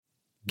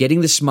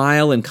Getting the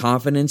smile and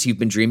confidence you've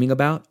been dreaming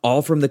about,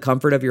 all from the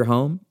comfort of your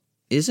home,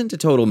 isn't a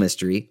total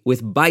mystery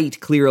with Bite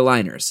clear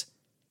aligners.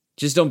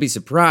 Just don't be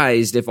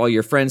surprised if all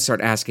your friends start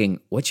asking,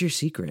 "What's your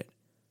secret?"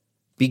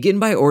 Begin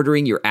by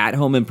ordering your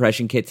at-home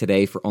impression kit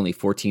today for only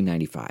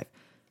 $14.95.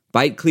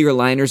 Bite clear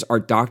aligners are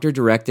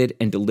doctor-directed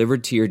and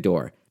delivered to your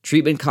door.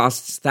 Treatment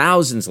costs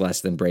thousands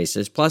less than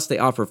braces, plus they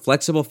offer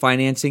flexible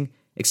financing,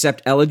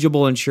 accept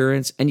eligible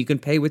insurance, and you can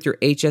pay with your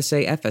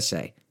HSA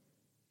FSA.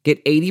 Get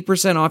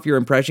 80% off your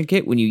impression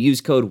kit when you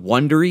use code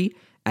WONDERY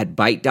at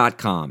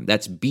Byte.com.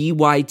 That's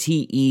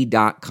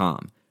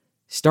BYTE.com.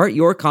 Start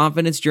your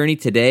confidence journey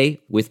today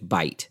with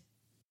Byte.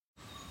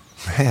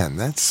 Man,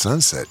 that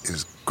sunset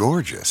is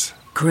gorgeous.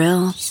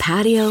 Grill,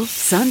 patio,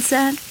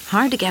 sunset.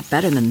 Hard to get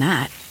better than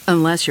that.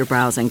 Unless you're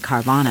browsing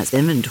Carvana's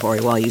inventory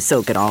while you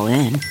soak it all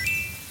in.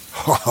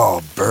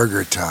 Oh,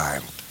 burger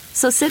time.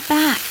 So sit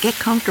back, get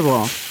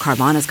comfortable.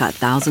 Carvana's got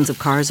thousands of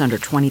cars under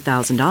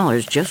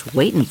 $20,000 just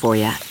waiting for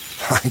you.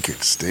 I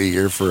could stay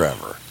here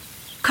forever.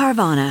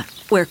 Carvana,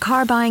 where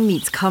car buying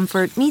meets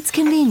comfort, meets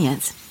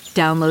convenience.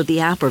 Download the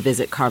app or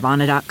visit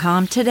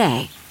Carvana.com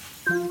today.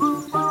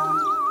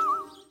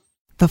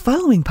 The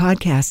following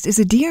podcast is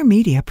a Dear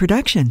Media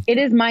production. It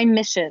is my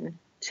mission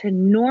to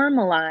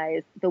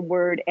normalize the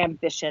word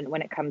ambition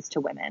when it comes to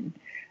women,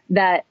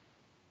 that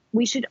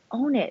we should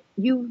own it.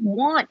 You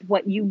want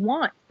what you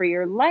want for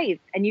your life,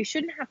 and you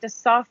shouldn't have to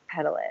soft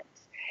pedal it.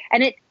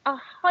 And it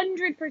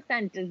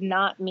 100% does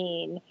not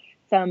mean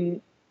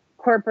some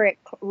corporate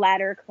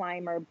ladder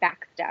climber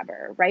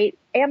backstabber, right?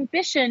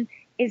 Ambition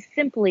is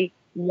simply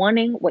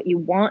wanting what you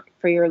want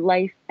for your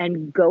life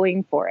and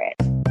going for it.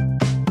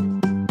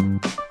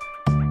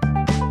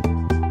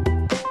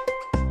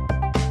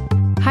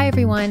 Hi,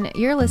 everyone.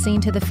 You're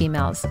listening to The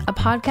Females, a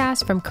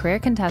podcast from Career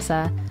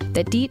Contessa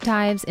that deep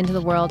dives into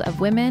the world of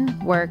women,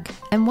 work,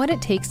 and what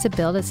it takes to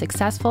build a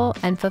successful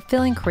and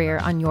fulfilling career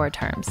on your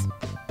terms.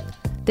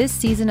 This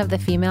season of The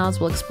Females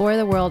will explore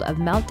the world of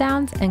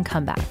meltdowns and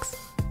comebacks.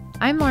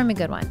 I'm Lauren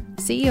McGoodwin,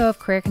 CEO of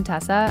Career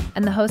Contessa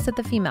and the host of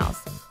The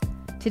Females.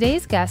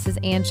 Today's guest is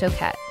Anne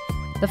Shoket,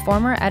 the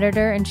former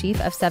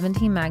editor-in-chief of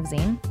 17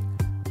 magazine,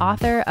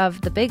 author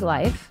of The Big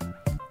Life,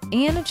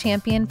 and a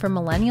champion for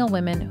millennial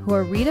women who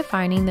are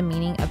redefining the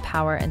meaning of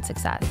power and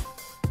success.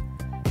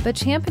 But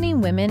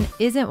championing women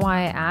isn't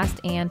why I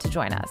asked Anne to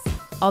join us,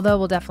 although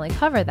we'll definitely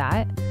cover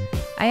that.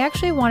 I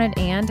actually wanted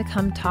Anne to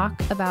come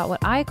talk about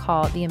what I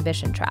call the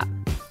ambition trap.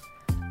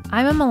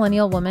 I'm a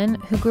millennial woman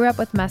who grew up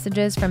with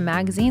messages from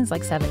magazines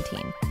like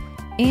 17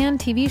 and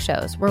TV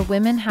shows where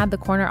women had the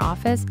corner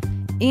office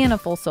and a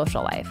full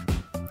social life.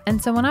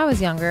 And so when I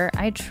was younger,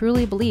 I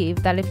truly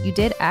believed that if you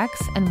did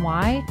X and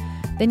Y,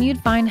 then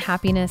you'd find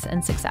happiness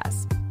and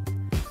success.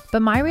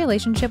 But my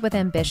relationship with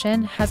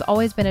ambition has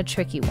always been a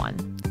tricky one.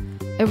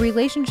 A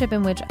relationship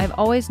in which I've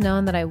always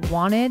known that I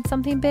wanted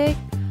something big,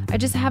 I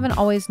just haven't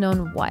always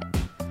known what.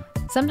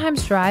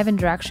 Sometimes drive and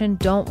direction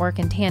don't work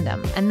in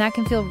tandem, and that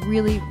can feel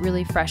really,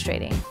 really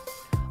frustrating.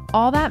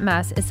 All that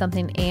mess is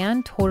something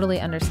Anne totally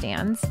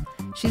understands.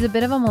 She's a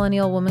bit of a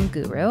millennial woman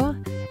guru,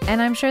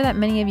 and I'm sure that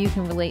many of you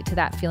can relate to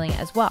that feeling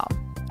as well.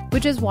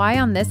 Which is why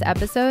on this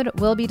episode,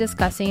 we'll be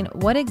discussing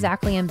what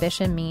exactly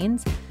ambition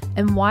means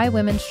and why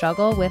women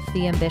struggle with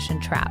the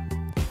ambition trap,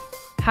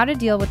 how to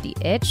deal with the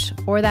itch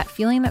or that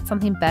feeling that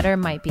something better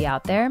might be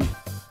out there,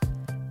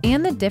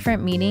 and the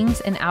different meanings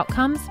and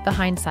outcomes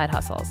behind side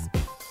hustles.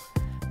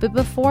 But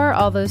before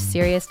all those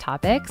serious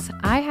topics,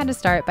 I had to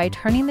start by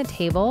turning the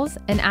tables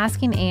and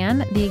asking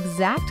Anne the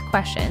exact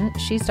question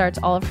she starts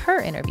all of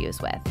her interviews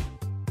with.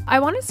 I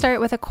want to start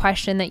with a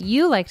question that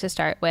you like to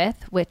start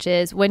with, which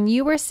is, when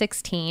you were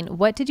 16,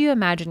 what did you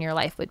imagine your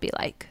life would be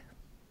like?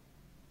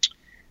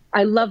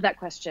 I love that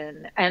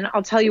question. And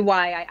I'll tell you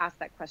why I asked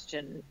that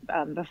question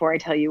before I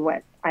tell you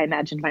what I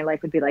imagined my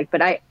life would be like.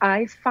 But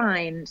I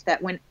find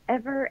that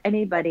whenever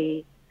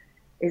anybody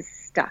is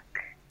stuck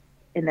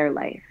in their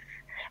life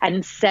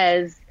and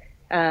says,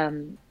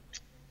 man,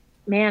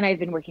 I've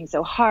been working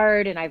so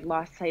hard and I've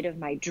lost sight of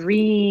my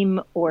dream,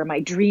 or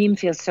my dream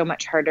feels so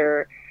much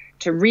harder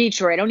to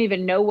reach, or I don't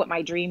even know what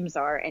my dreams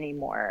are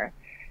anymore,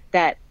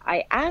 that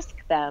I ask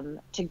them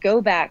to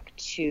go back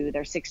to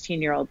their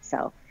 16-year-old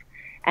self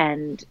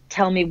and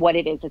tell me what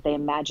it is that they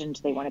imagined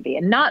they want to be.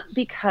 And not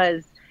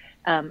because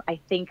I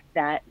think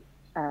that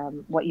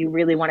what you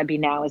really want to be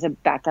now is a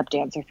backup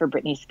dancer for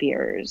Britney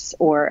Spears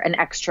or an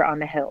extra on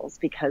the Hills,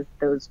 because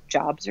those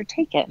jobs are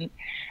taken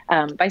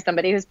by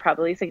somebody who's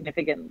probably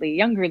significantly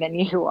younger than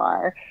you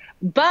are.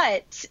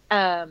 But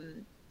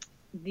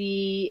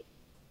the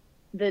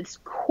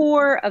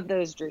core of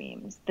those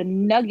dreams, the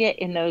nugget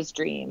in those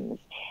dreams,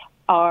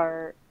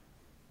 are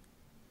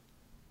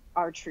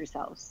our true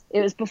selves.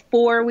 It was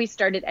before we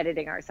started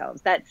editing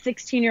ourselves. That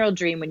 16-year-old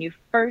dream, when you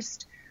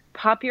first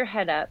pop your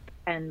head up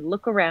and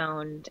look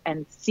around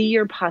and see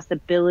your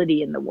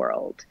possibility in the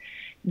world,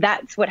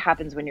 that's what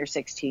happens when you're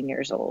 16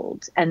 years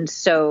old. And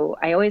so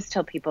I always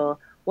tell people,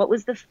 what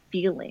was the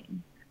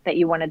feeling that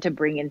you wanted to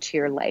bring into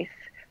your life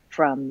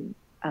from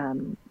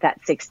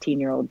that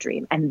 16-year-old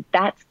dream. And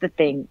that's the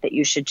thing that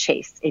you should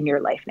chase in your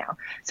life now.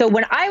 So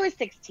when I was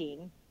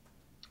 16,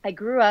 I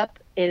grew up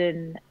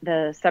in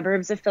the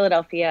suburbs of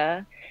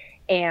Philadelphia,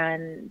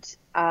 and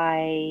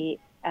I,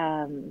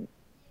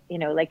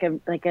 like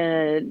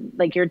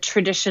your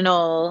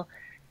traditional,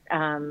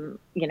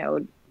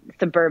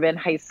 suburban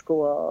high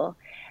school.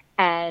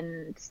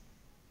 And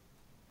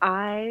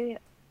I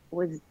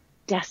was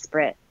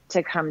desperate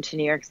to come to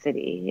New York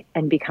City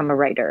and become a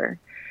writer,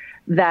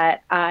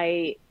 that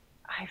I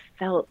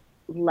felt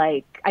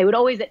like I would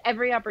always, at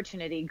every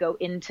opportunity, go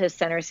into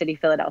Center City,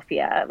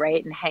 Philadelphia,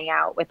 right, and hang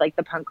out with like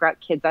the punk rock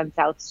kids on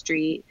South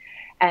Street.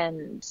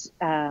 And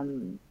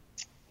it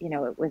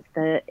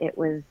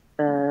was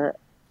the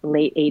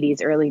late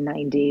 80s, early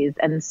 90s,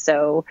 and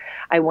so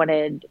I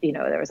wanted,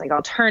 there was like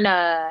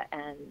Alterna,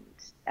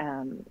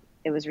 and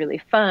it was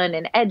really fun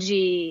and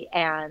edgy,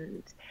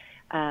 and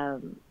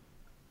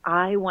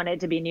I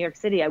wanted to be in New York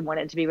City. I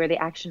wanted to be where the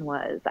action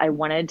was. I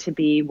wanted to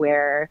be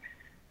where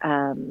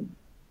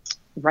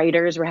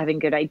writers were having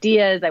good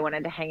ideas. I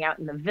wanted to hang out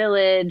in the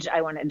Village.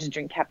 I wanted to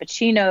drink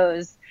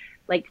cappuccinos.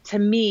 Like, to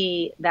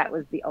me, that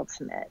was the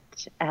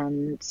ultimate.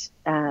 And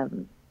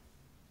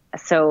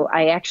so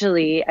I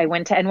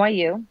went to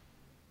NYU,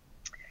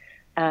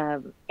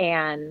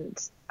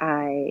 and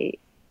I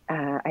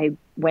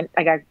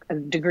got a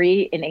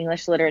degree in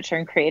English literature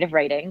and creative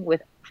writing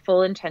with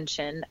full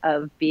intention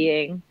of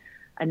being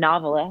a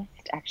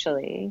novelist,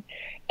 actually.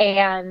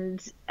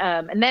 And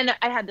then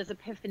I had this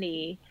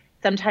epiphany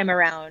sometime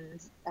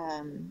around,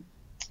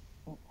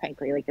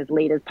 frankly, like as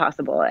late as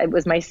possible. It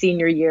was my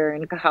senior year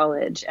in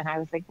college. And I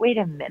was like, wait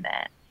a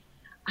minute.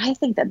 I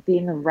think that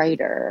being a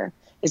writer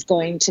is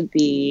going to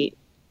be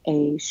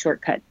a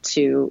shortcut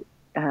to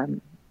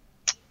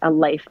a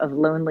life of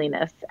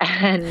loneliness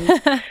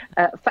and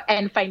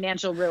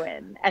financial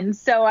ruin. And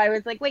so I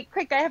was like, wait,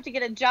 quick, I have to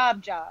get a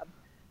job.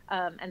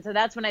 And so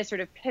that's when I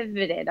sort of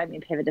pivoted. I mean,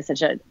 pivot is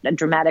such a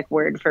dramatic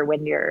word for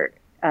when you're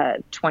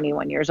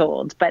 21 years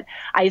old. But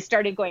I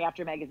started going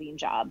after magazine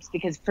jobs,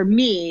 because for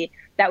me,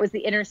 that was the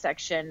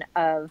intersection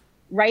of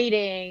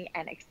writing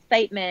and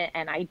excitement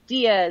and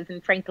ideas.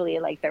 And frankly,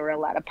 like, there were a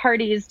lot of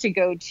parties to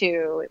go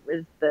to. It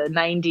was the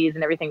 90s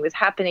and everything was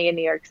happening in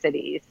New York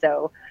City.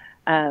 So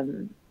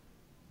that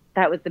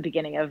was the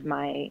beginning of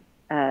making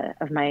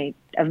my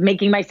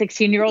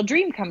 16-year-old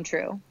dream come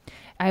true.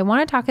 I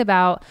want to talk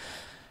about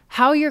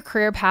how your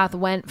career path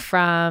went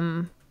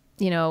from,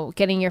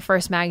 getting your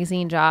first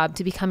magazine job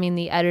to becoming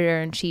the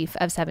editor-in-chief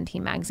of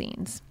 17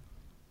 magazines.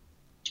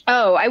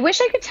 Oh, I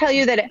wish I could tell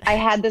you that I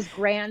had this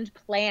grand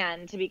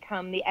plan to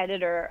become the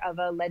editor of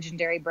a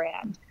legendary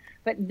brand,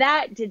 but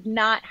that did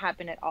not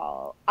happen at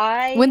all.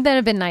 Wouldn't that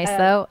have been nice,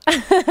 though?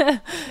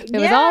 It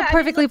was all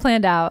perfectly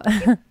planned out.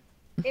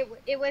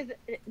 It was,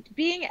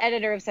 being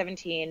editor of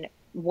 17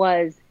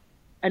 was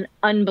an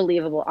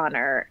unbelievable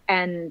honor.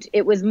 And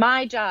it was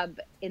my job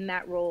in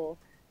that role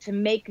to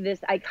make this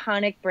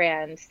iconic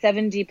brand,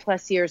 70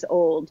 plus years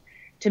old,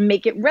 to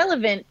make it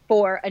relevant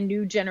for a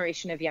new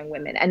generation of young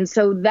women. And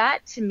so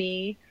that, to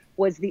me,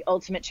 was the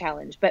ultimate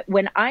challenge. But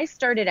when I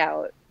started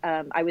out,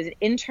 I was an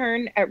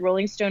intern at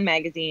Rolling Stone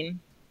magazine,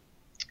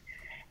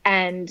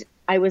 and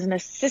I was an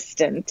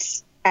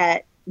assistant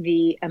at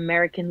the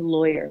American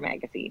Lawyer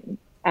magazine.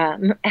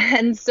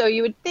 And so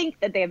you would think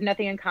that they have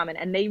nothing in common,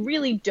 and they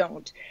really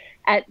don't.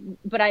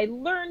 But I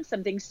learned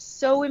something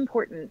so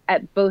important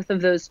at both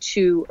of those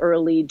two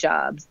early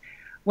jobs.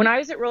 When I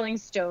was at Rolling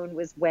Stone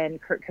was when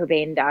Kurt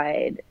Cobain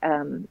died,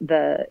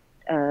 the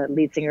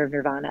lead singer of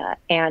Nirvana.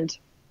 And,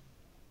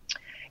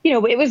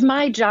 it was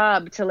my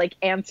job to like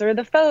answer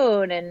the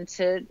phone and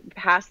to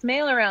pass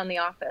mail around the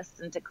office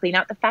and to clean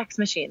out the fax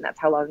machine. That's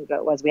how long ago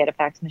it was we had a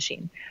fax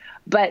machine.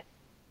 But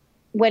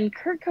when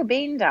Kurt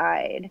Cobain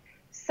died,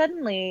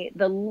 suddenly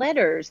the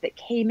letters that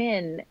came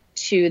in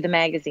to the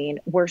magazine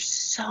were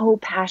so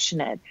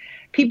passionate.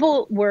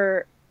 People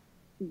were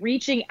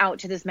reaching out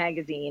to this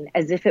magazine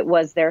as if it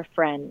was their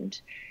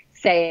friend,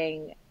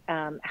 saying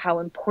how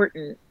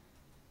important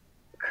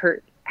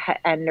Kurt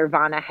and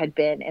Nirvana had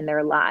been in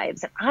their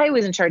lives. And I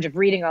was in charge of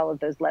reading all of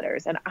those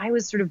letters, and I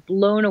was sort of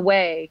blown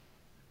away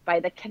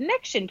by the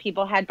connection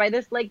people had by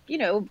this, like,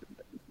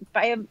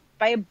 by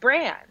a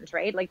brand,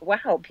 right? Like,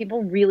 wow,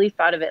 people really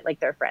thought of it like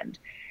their friend.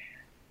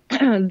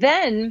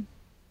 Then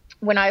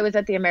when I was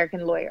at the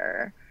American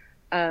Lawyer,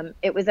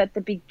 it was at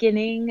the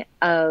beginning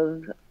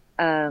of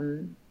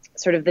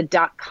sort of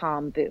the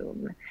 .com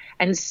boom.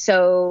 And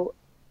so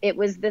it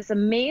was this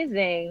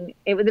amazing,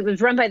 it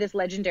was run by this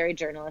legendary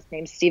journalist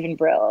named Stephen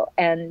Brill.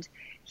 And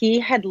he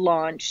had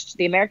launched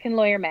the American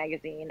Lawyer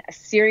magazine, a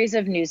series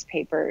of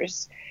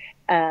newspapers,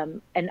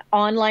 an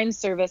online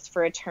service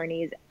for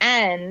attorneys,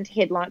 and he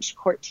had launched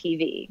Court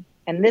TV.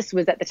 And this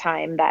was at the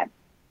time that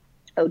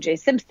O.J.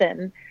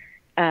 Simpson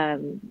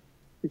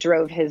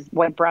drove his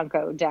white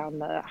Bronco down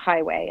the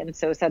highway. And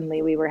so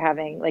suddenly we were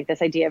having like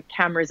this idea of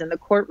cameras in the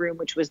courtroom,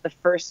 which was the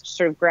first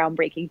sort of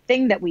groundbreaking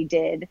thing that we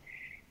did,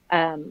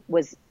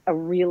 was a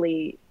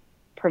really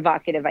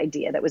provocative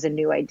idea. That was a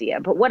new idea.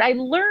 But what I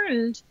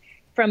learned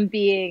from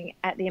being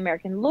at the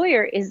American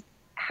Lawyer is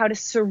how to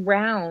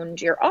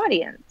surround your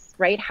audience,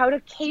 right? How to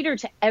cater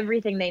to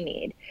everything they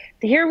need.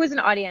 Here was an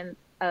audience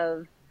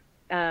of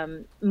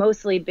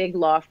mostly big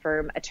law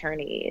firm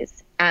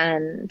attorneys,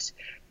 and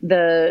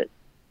the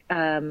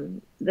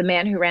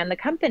man who ran the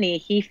company,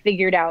 he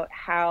figured out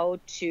how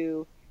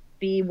to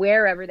be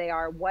wherever they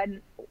are,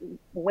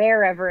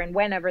 wherever and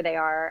whenever they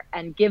are,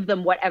 and give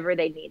them whatever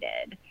they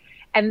needed.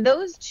 And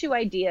those two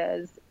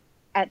ideas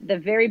at the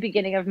very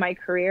beginning of my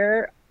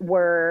career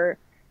were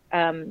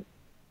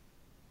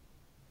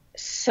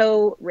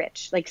so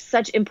rich, like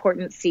such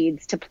important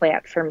seeds to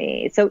plant for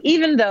me. So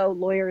even though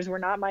lawyers were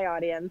not my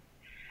audience,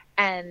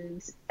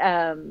 and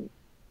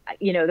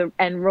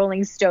and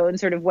Rolling Stone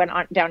sort of went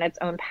on down its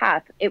own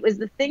path, it was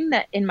the thing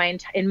that in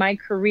my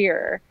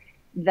career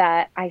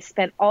that I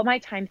spent all my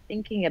time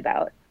thinking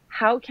about.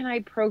 How can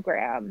I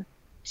program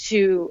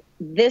to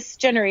this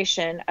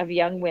generation of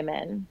young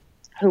women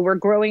who were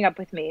growing up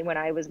with me when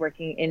I was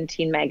working in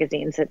teen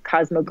magazines at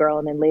Cosmo Girl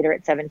and then later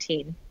at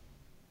 17?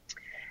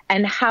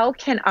 And how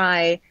can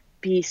I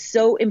be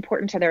so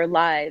important to their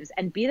lives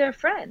and be their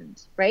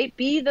friend, right?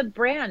 Be the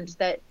brand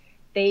that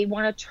they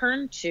want to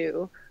turn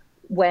to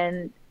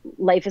when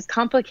life is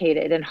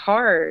complicated and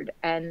hard,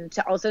 and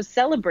to also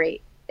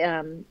celebrate,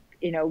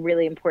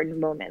 really important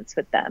moments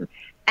with them.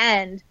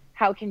 And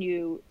how can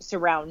you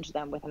surround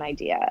them with an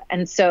idea?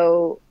 And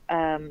so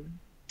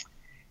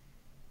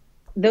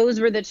those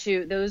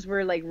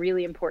were like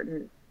really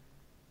important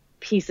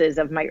pieces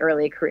of my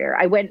early career.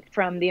 I went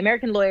from the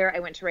American Lawyer, I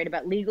went to write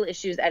about legal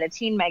issues at a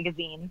teen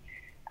magazine,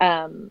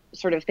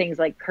 sort of things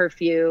like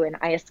curfew, and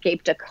I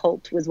Escaped a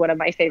Cult was one of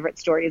my favorite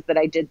stories that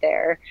I did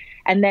there.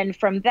 And then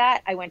from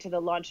that, I went to the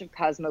launch of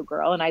Cosmo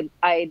Girl, and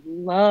I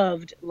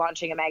loved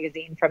launching a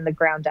magazine from the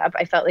ground up.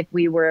 I felt like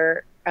we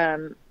were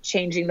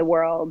changing the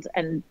world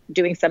and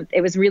doing something.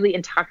 It was really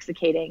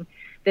intoxicating,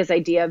 this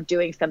idea of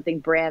doing something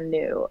brand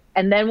new.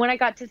 And then when I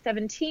got to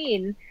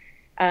 17,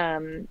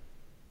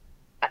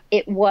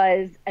 it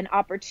was an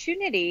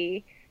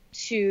opportunity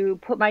to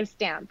put my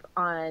stamp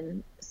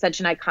on such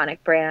an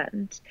iconic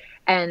brand,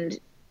 and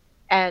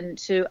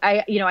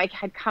I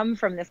had come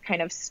from this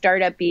kind of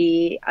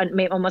startup-y,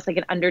 almost like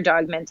an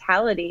underdog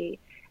mentality,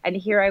 and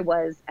here I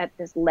was at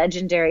this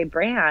legendary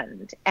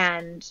brand,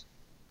 and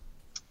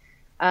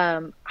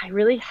I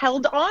really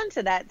held on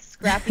to that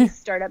scrappy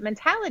startup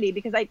mentality,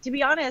 because to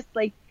be honest,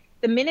 like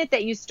the minute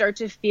that you start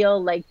to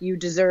feel like you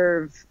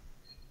deserve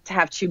to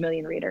have 2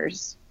 million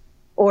readers,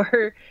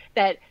 or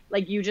that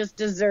like you just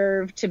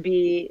deserve to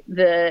be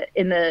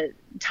in the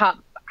top,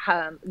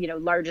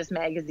 largest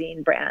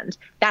magazine brand,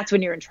 that's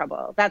when you're in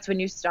trouble. That's when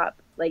you stop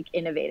like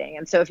innovating.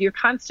 And so if you're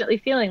constantly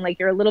feeling like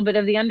you're a little bit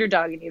of the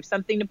underdog and you have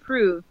something to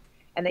prove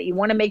and that you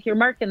want to make your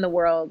mark in the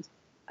world,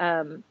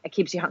 it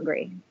keeps you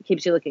hungry. It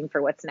keeps you looking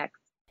for what's next.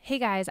 Hey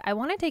guys, I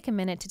want to take a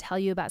minute to tell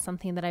you about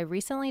something that I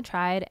recently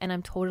tried and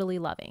I'm totally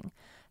loving.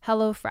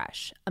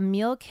 HelloFresh, a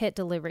meal kit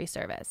delivery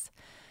service.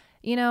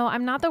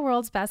 I'm not the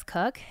world's best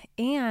cook,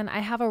 and I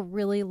have a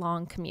really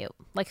long commute,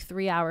 like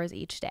 3 hours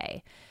each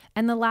day.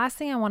 And the last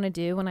thing I want to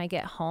do when I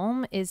get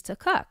home is to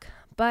cook.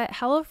 But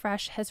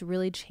HelloFresh has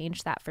really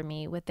changed that for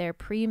me with their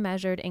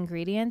pre-measured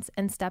ingredients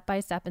and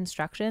step-by-step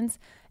instructions,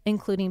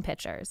 including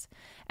pictures.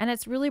 And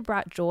it's really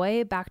brought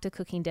joy back to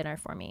cooking dinner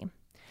for me.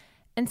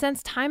 And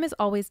since time is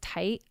always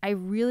tight, I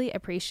really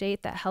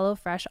appreciate that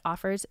HelloFresh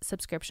offers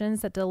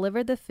subscriptions that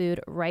deliver the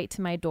food right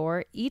to my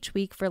door each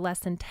week for less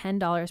than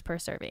 $10 per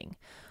serving.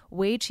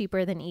 Way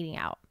cheaper than eating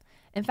out.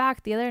 In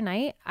fact, the other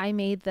night, I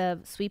made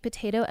the sweet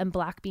potato and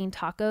black bean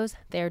tacos.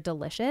 They're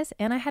delicious,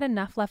 and I had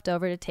enough left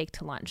over to take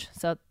to lunch,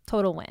 so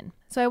total win.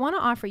 So I want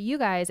to offer you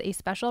guys a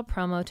special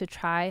promo to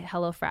try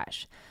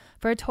HelloFresh.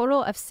 For a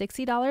total of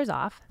 $60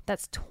 off,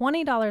 that's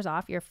 $20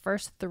 off your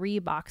first 3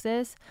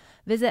 boxes,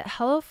 visit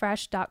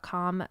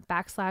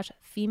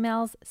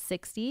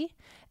HelloFresh.com/females60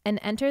 and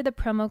enter the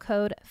promo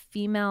code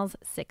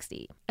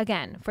females60.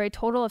 Again, for a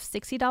total of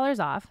 $60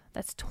 off,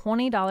 that's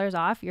 $20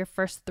 off your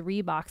first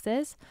 3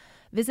 boxes,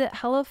 visit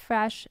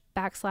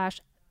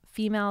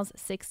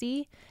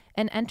HelloFresh.com/females60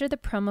 and enter the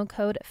promo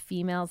code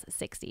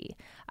females60.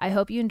 I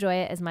hope you enjoy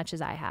it as much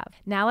as I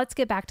have. Now let's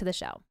get back to the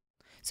show.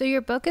 So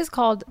your book is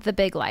called The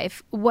Big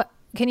Life. What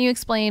can you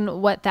explain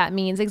what that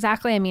means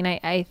exactly? I mean,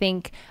 I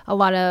think a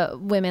lot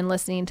of women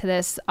listening to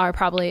this are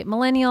probably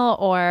millennial,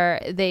 or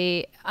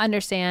they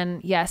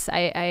understand, yes,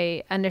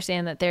 I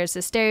understand that there's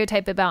a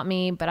stereotype about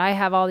me, but I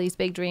have all these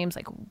big dreams.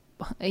 Like,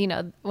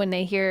 when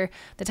they hear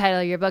the title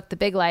of your book, The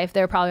Big Life,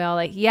 they're probably all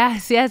like,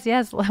 yes.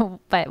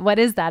 But what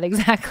is that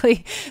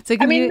exactly? So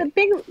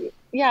the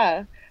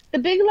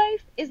big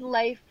life is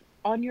life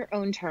on your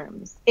own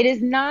terms. It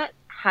is not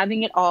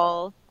having it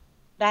all.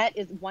 That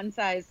is one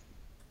size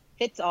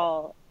fits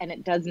all, and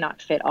it does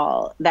not fit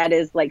all. That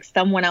is like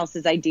someone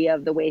else's idea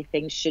of the way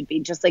things should be.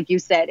 Just like you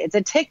said, it's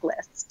a tick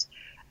list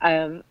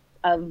of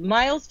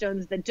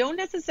milestones that don't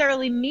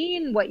necessarily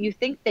mean what you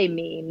think they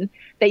mean,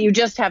 that you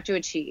just have to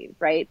achieve,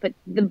 right? But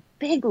the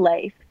big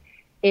life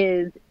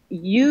is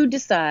you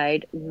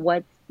decide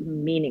what's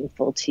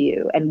meaningful to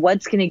you and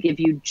what's going to give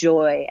you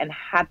joy and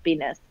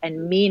happiness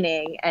and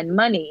meaning and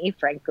money,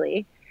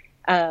 frankly,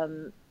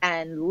 and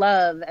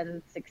love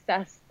and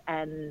success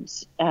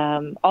and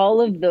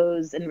all of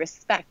those, and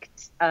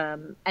respect,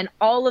 and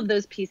all of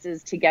those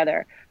pieces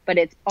together, but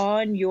it's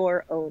on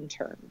your own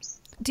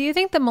terms. Do you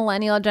think the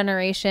millennial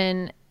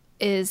generation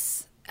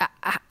is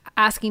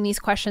asking these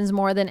questions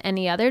more than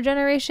any other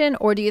generation,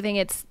 or do you think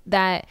it's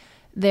that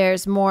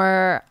there's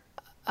more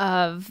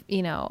of,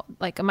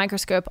 like a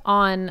microscope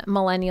on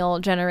millennial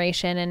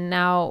generation, and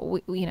now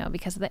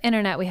because of the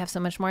internet we have so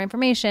much more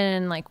information,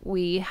 and like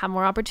we have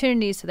more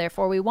opportunities, so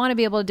therefore we want to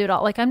be able to do it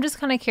all? Like, I'm just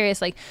kind of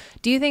curious, like,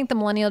 do you think the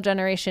millennial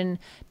generation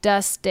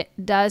does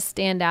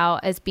stand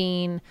out as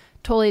being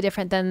totally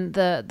different than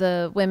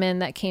the women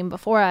that came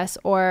before us,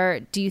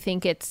 or do you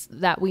think it's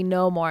that we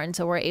know more and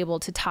so we're able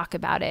to talk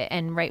about it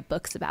and write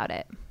books about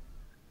it?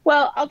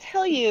 Well, I'll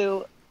tell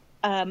you,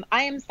 I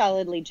am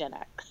solidly Gen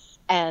X.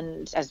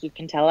 And as you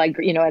can tell, I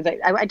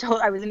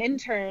was an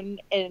intern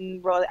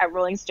at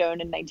Rolling Stone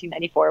in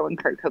 1994 when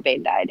Kurt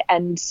Cobain died.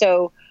 And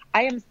so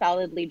I am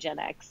solidly Gen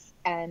X.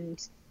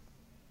 And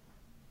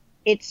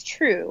it's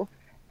true.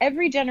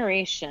 Every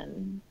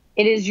generation,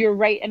 it is your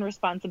right and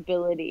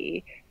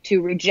responsibility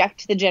to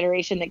reject the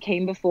generation that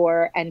came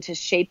before and to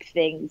shape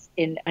things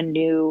in a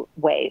new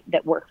way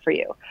that work for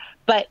you.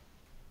 But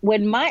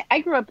when I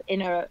grew up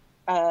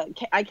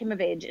I came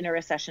of age in a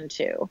recession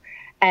too.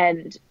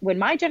 And when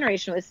my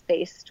generation was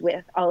faced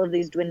with all of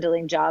these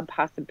dwindling job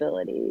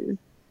possibilities,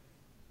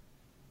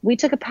 we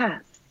took a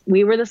pass.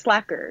 We were the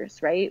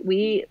slackers, right?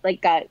 We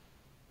got,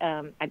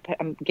 I'm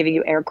giving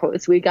you air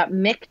quotes, we got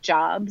Mick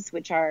jobs,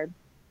 which are,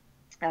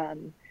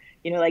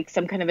 like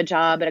some kind of a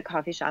job at a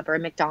coffee shop or a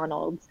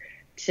McDonald's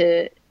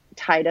to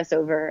tide us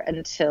over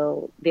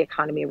until the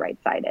economy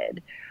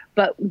right-sided.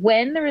 But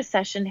when the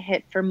recession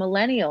hit for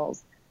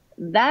millennials,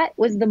 that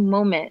was the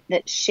moment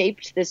that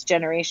shaped this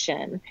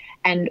generation.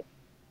 And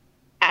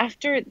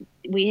after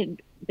we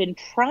had been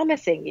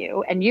promising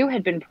you, and you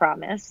had been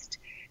promised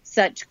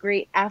such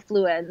great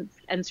affluence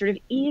and sort of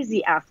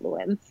easy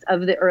affluence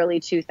of the early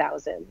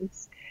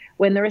 2000s,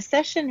 when the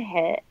recession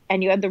hit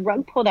and you had the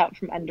rug pulled out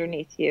from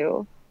underneath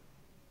you,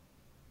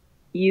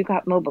 you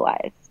got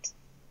mobilized.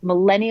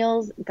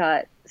 Millennials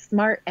got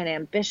smart and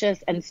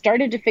ambitious and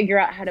started to figure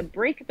out how to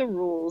break the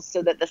rules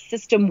so that the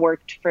system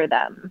worked for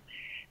them.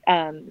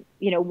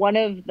 One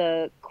of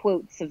the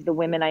quotes of the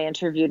women I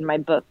interviewed in my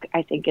book,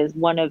 I think, is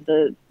one of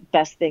the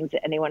best things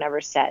that anyone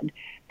ever said,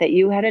 that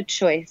you had a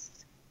choice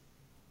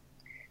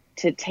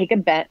to take a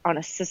bet on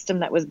a system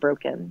that was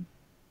broken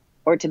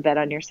or to bet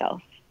on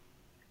yourself.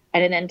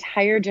 And an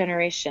entire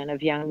generation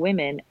of young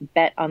women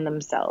bet on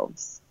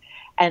themselves.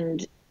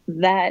 And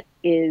that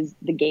is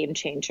the game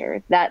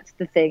changer. That's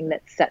the thing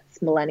that sets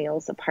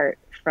millennials apart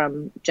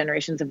from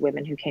generations of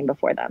women who came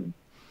before them.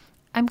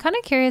 I'm kind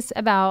of curious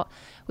about,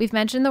 we've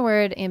mentioned the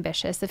word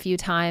ambitious a few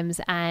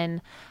times,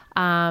 and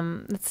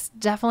it's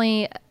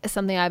definitely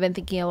something I've been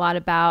thinking a lot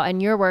about,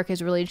 and your work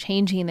is really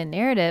changing the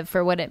narrative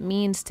for what it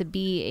means to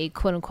be a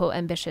quote unquote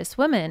ambitious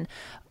woman.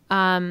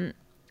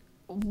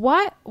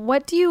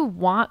 What do you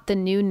want the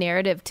new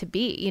narrative to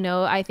be?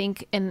 I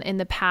think in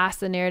the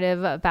past, the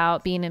narrative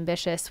about being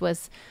ambitious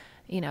was,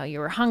 you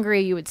were hungry,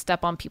 you would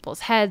step on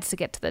people's heads to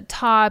get to the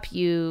top.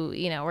 You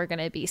were going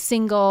to be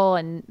single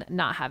and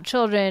not have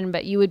children,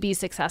 but you would be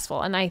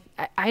successful. And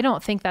I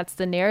don't think that's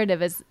the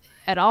narrative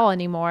at all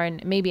anymore.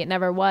 And maybe it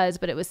never was,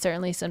 but it was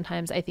certainly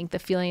sometimes, I think the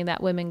feeling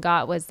that women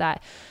got was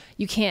that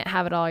you can't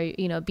have it all,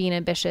 being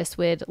ambitious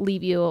would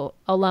leave you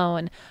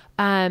alone.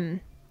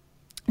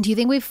 Do you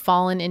think we've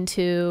fallen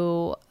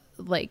into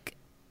like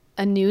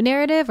a new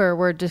narrative, or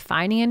we're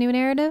defining a new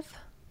narrative?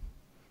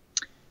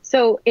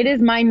 So it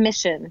is my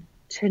mission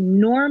to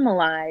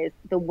normalize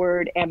the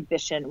word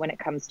ambition when it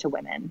comes to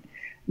women,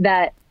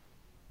 that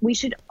we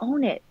should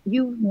own it.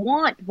 You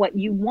want what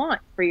you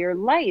want for your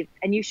life,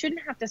 and you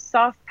shouldn't have to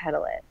soft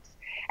pedal it.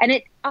 And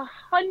it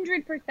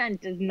 100%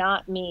 does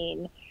not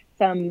mean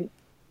some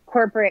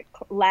corporate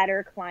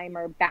ladder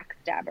climber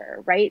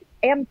backstabber, right?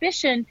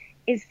 Ambition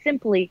is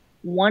simply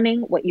wanting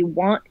what you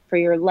want for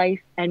your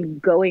life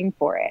and going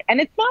for it.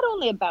 And it's not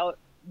only about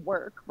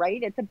work,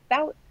 right? It's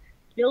about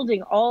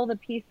building all the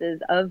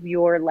pieces of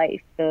your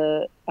life,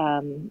 the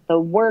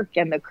work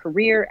and the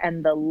career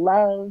and the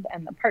love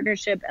and the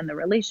partnership and the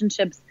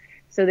relationships,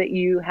 so that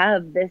you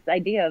have this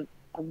idea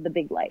of the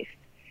big life.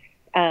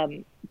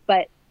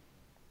 But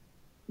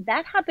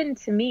that happened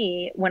to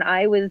me when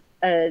I was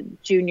a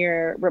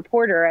junior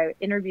reporter. I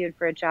interviewed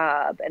for a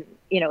job, and,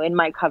 in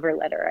my cover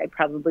letter, I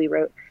probably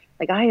wrote,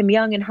 I am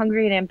young and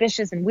hungry and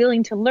ambitious and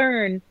willing to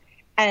learn.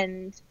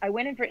 And I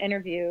went in for an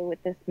interview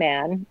with this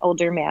man,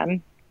 older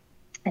man,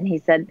 and he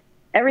said,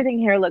 everything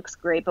here looks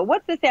great, but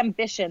what's this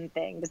ambition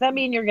thing? Does that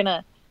mean you're going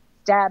to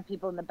stab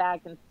people in the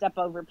back and step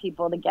over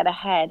people to get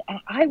ahead? And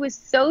I was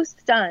so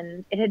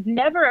stunned. It had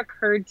never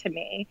occurred to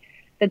me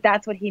that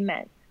that's what he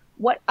meant.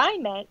 What I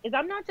meant is,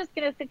 I'm not just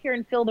going to sit here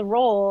and fill the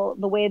role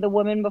the way the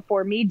woman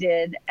before me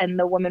did and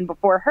the woman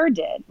before her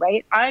did,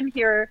 right? I'm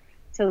here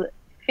to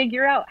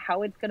figure out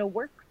how it's going to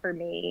work for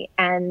me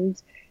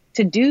and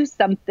to do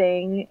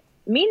something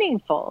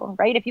meaningful,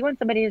 right? If you want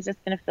somebody who's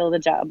just going to fill the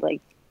job,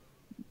 like,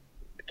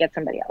 get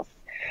somebody else.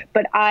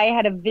 But I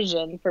had a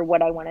vision for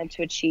what I wanted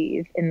to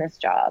achieve in this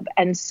job.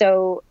 And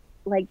so,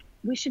 like,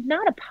 we should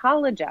not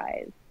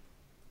apologize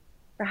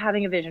for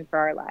having a vision for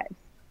our lives,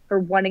 for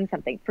wanting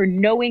something, for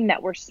knowing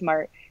that we're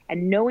smart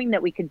and knowing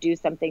that we could do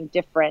something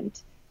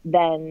different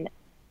than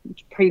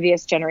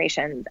previous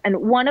generations. And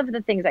one of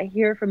the things I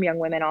hear from young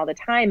women all the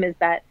time is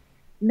that,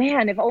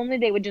 man, if only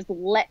they would just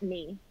let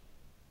me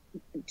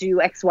do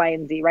X, Y,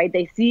 and Z, right?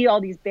 They see all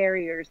these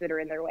barriers that are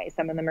in their way.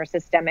 Some of them are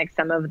systemic,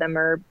 some of them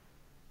are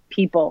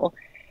people.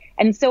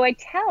 And so I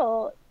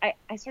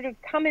sort of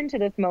come into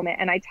this moment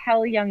and I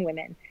tell young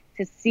women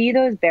to see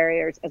those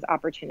barriers as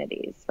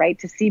opportunities, right?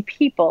 To see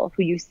people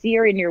who you see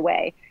are in your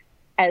way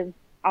as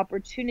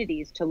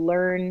opportunities to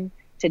learn,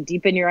 to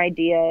deepen your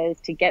ideas,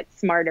 to get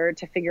smarter,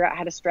 to figure out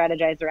how to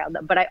strategize around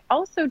them. But I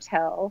also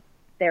tell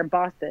their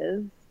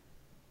bosses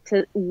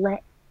to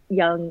let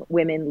young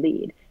women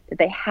lead, that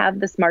they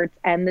have the smarts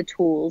and the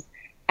tools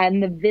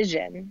and the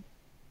vision,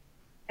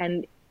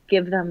 and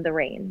give them the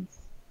reins.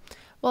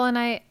 Well, and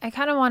I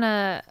kind of want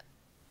to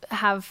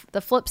have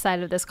the flip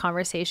side of this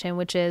conversation,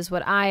 which is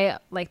what I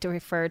like to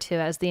refer to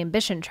as the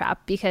ambition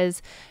trap,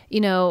 because,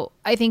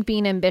 I think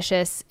being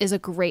ambitious is a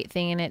great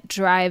thing and it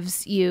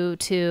drives you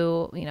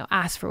to,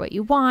 ask for what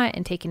you want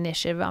and take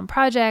initiative on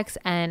projects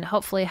and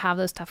hopefully have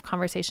those tough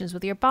conversations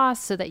with your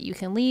boss so that you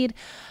can lead.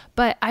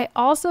 But I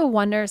also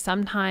wonder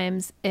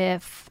sometimes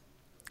if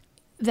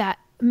that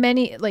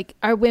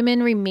are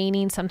women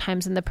remaining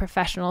sometimes in the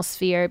professional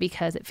sphere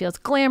because it feels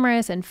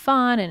glamorous and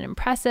fun and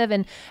impressive,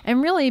 and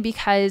really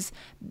because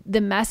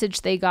the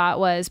message they got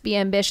was be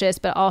ambitious,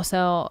 but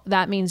also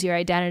that means your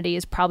identity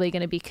is probably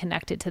going to be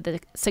connected to the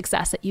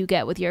success that you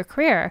get with your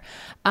career.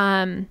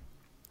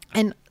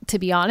 And to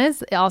be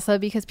honest, also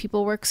because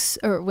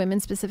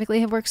women specifically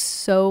have worked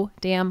so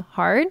damn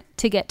hard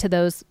to get to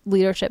those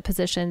leadership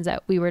positions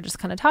that we were just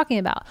kind of talking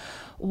about.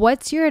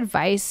 What's your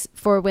advice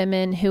for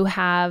women who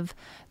have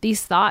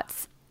these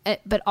thoughts,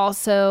 but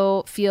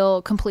also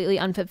feel completely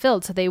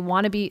unfulfilled? So they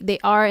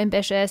are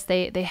ambitious,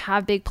 they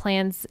have big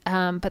plans,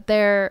 but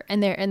they're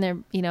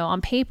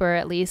on paper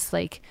at least,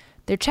 like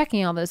they're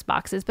checking all those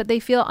boxes, but they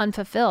feel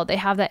unfulfilled. They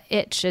have that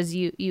itch, as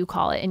you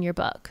call it in your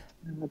book.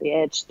 Oh, the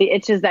itch. The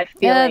itch is that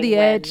feeling. Yeah, the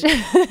itch.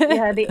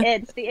 Yeah, the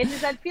itch. The itch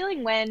is that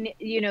feeling when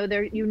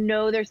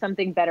there's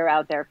something better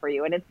out there for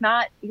you, and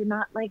you're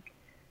not like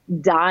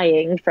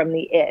dying from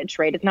the itch,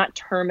 right? It's not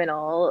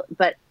terminal,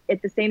 but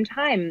at the same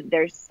time,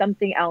 there's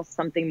something else,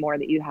 something more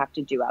that you have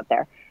to do out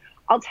there.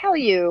 I'll tell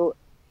you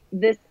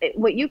this: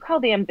 what you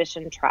call the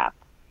ambition trap,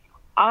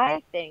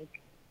 I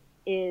think,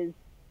 is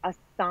a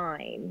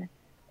sign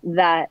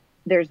that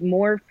there's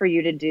more for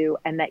you to do,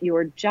 and that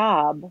your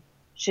job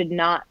should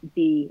not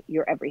be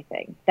your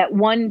everything. That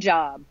one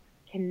job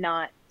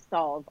cannot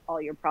solve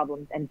all your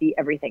problems and be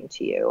everything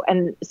to you.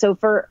 And so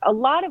for a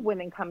lot of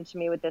women come to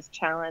me with this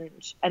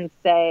challenge and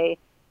say,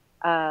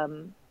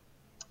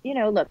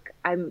 look,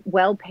 I'm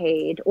well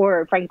paid,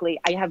 or frankly,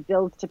 I have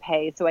bills to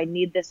pay, so I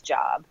need this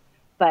job,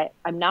 but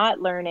I'm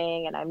not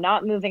learning and I'm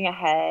not moving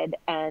ahead.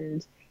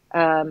 And,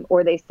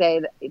 or they say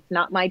that it's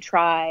not my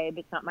tribe,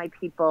 it's not my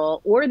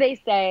people, or they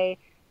say,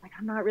 like,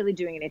 I'm not really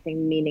doing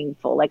anything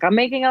meaningful. Like, I'm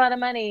making a lot of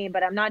money,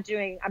 but I'm not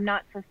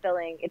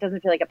fulfilling. It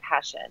doesn't feel like a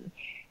passion.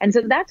 And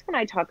so that's when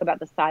I talk about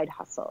the side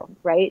hustle,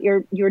 right?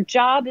 Your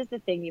job is the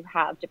thing you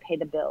have to pay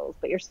the bills,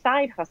 but your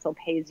side hustle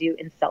pays you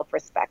in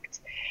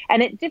self-respect.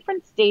 And at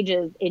different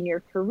stages in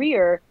your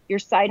career, your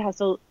side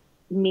hustle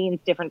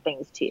means different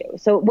things to you.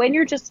 So when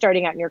you're just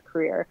starting out in your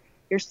career,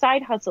 your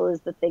side hustle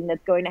is the thing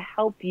that's going to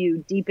help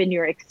you deepen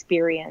your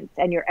experience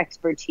and your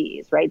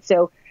expertise, right?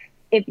 So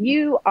if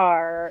you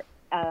are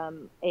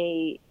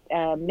a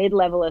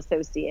mid-level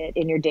associate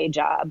in your day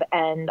job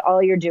and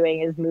all you're doing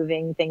is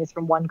moving things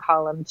from one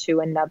column to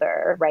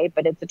another, right?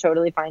 But it's a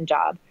totally fine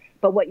job.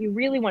 But what you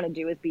really want to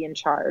do is be in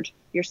charge.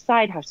 Your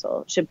side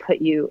hustle should put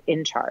you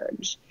in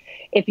charge.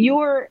 If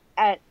you're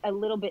at a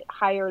little bit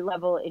higher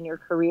level in your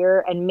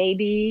career and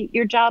maybe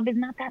your job is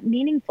not that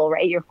meaningful,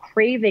 right? You're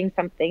craving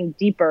something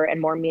deeper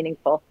and more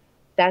meaningful.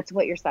 That's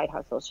what your side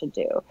hustle should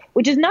do,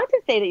 which is not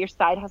to say that your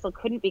side hustle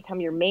couldn't become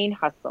your main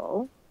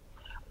hustle,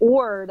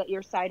 or that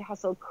your side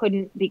hustle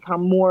couldn't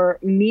become more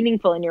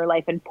meaningful in your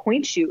life and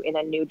point you in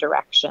a new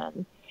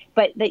direction,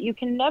 but that you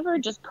can never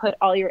just put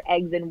all your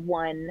eggs in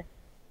one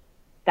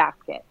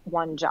basket,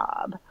 one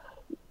job.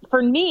 For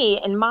me,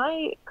 in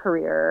my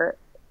career,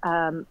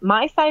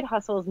 my side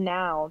hustles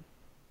now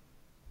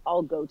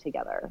all go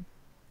together.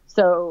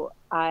 So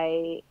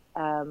I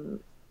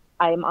am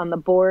on the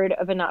board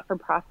of a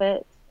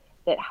not-for-profit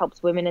that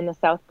helps women in the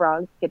South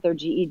Bronx get their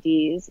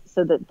GEDs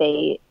so that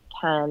they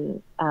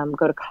can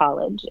go to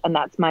college. And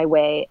that's my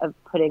way of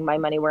putting my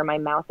money where my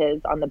mouth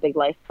is on the Big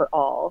Life for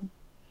All.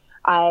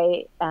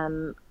 I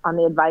am on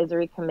the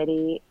advisory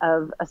committee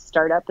of a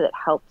startup that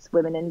helps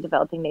women in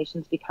developing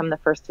nations become the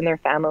first in their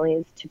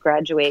families to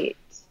graduate.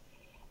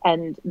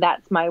 And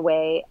that's my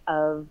way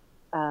of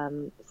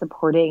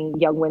supporting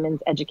young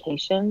women's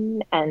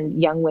education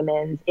and young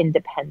women's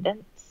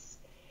independence.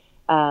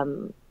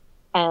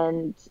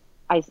 And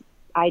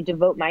I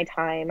devote my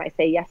time. I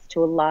say yes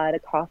to a lot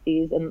of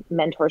coffees and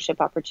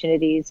mentorship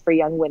opportunities for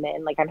young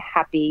women. Like I'm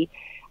happy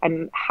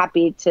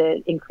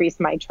to increase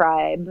my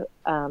tribe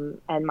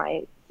and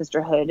my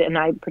sisterhood. And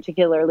I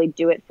particularly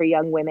do it for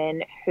young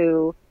women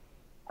who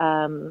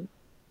aren't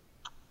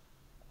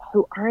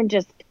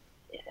just,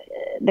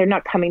 they're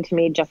not coming to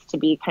me just to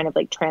be kind of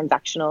like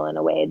transactional in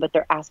a way, but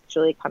they're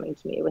actually coming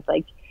to me with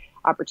like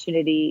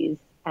opportunities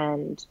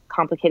and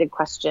complicated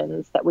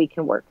questions that we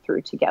can work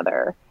through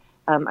together.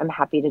 I'm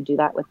happy to do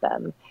that with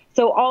them.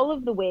 So all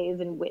of the ways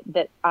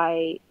that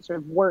I sort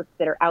of work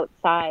that are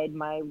outside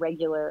my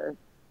regular,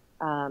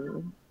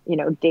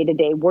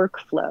 day-to-day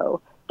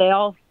workflow, they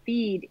all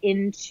feed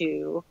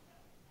into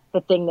the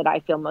thing that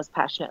I feel most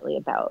passionately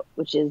about,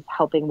 which is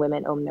helping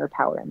women own their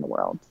power in the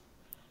world.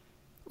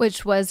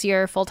 Which was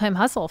your full-time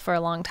hustle for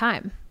a long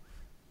time.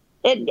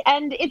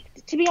 It's,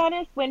 to be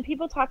honest, when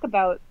people talk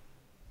about,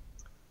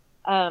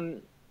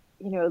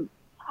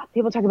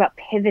 people talk about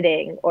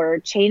pivoting or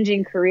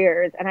changing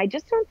careers, and I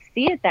just don't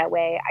see it that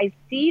way. I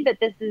see that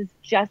this is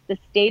just the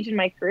stage in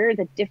my career is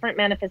a different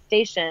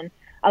manifestation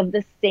of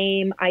the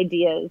same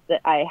ideas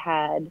that I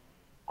had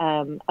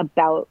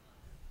about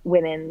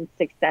women's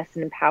success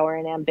and power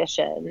and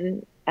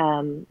ambition.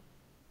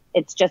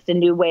 It's just a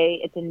new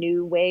way. It's a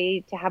new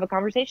way to have a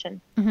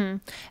conversation. Mm-hmm.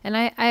 And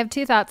I have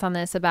two thoughts on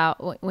this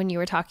about when you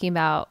were talking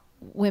about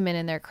women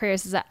in their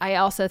careers, is that I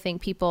also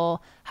think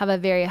people have a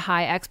very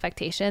high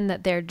expectation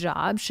that their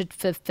job should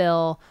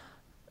fulfill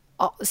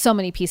so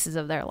many pieces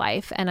of their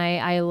life. And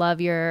I love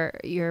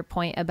your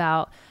point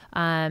about,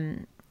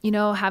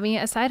 having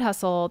a side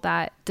hustle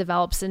that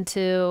develops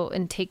into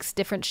and takes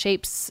different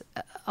shapes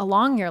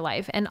along your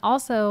life. And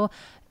also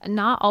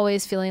not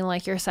always feeling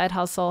like your side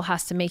hustle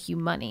has to make you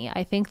money.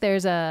 I think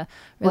there's a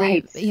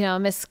really,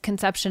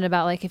 misconception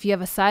about like, if you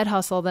have a side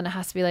hustle, then it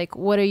has to be like,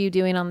 what are you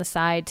doing on the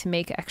side to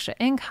make extra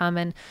income?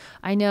 And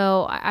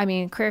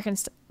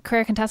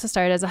Career Contessa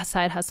started as a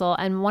side hustle.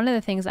 And one of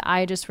the things that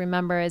I just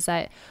remember is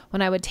that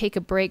when I would take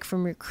a break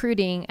from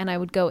recruiting and I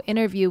would go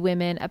interview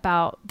women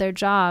about their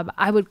job,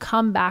 I would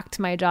come back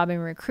to my job in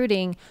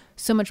recruiting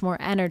so much more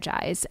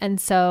energized. And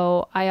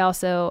so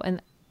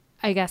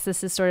I guess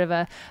this is sort of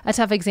a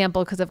tough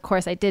example because, of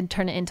course, I did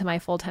turn it into my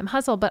full-time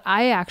hustle, but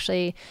I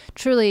actually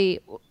truly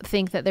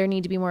think that there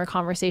need to be more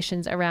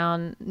conversations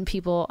around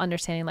people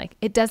understanding like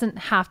it doesn't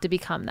have to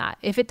become that.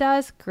 If it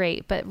does,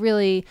 great. But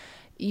really,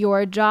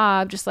 your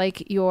job, just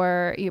like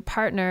your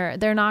partner,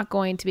 they're not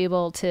going to be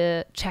able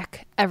to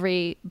check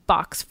every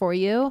box for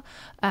you.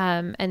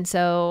 And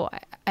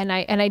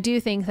I do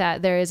think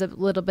that there is a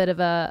little bit of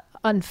a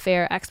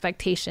unfair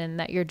expectation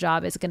that your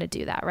job is going to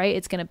do that, right?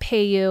 It's going to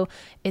pay you.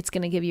 It's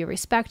going to give you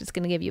respect. It's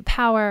going to give you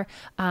power.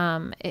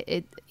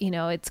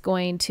 It's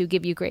going to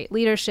give you great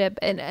leadership.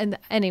 And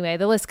anyway,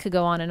 the list could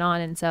go on.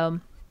 And so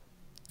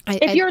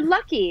if you're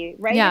lucky,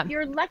 right? Yeah. If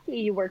you're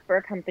lucky, you work for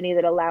a company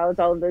that allows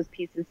all of those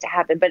pieces to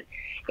happen, but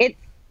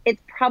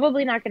it's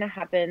probably not going to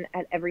happen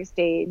at every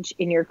stage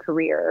in your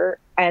career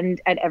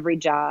and at every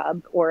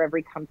job or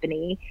every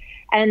company.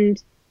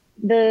 And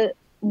the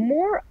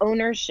more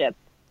ownership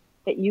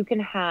that you can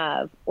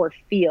have or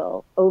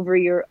feel over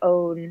your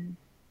own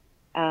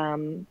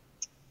life,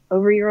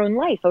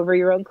 over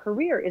your own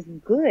career is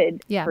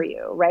good for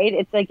you, right?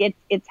 It's like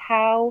it's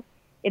how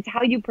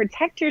you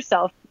protect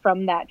yourself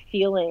from that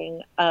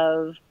feeling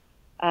of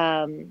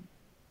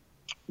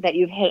that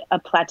you've hit a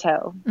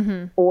plateau,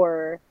 mm-hmm.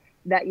 or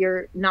that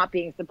you're not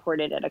being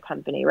supported at a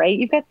company, right?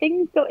 You've got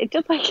things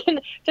just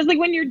like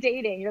when you're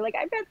dating, you're like,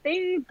 I've got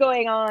things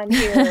going on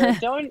here.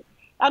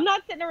 I'm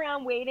not sitting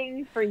around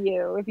waiting for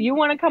you. If you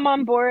want to come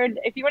on board,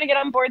 if you want to get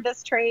on board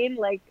this train,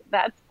 like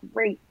that's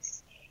great.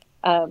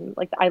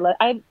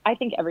 I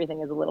think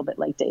everything is a little bit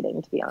like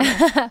dating, to be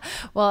honest.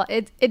 Well,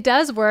 it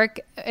does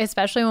work,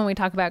 especially when we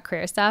talk about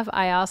career stuff.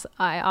 I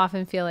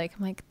often feel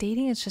like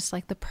dating is just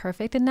like the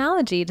perfect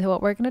analogy to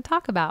what we're going to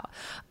talk about.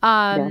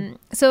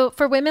 So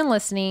for women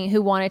listening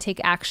who want to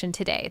take action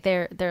today,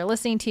 they're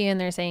listening to you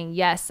and they're saying,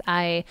 yes,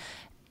 I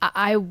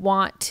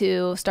want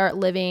to start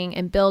living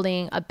and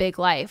building a big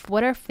life.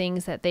 What are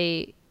things that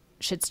they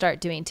should start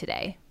doing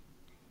today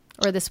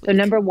or this week? So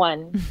number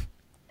one,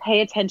 pay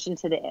attention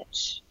to the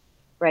itch,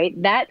 right?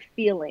 That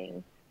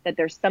feeling that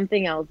there's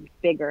something else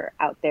bigger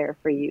out there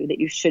for you that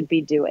you should be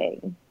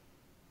doing,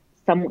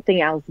 something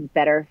else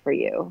better for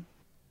you.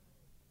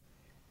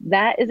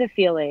 That is a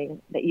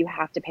feeling that you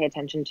have to pay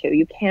attention to.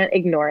 You can't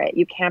ignore it.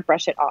 You can't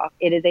brush it off.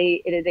 It is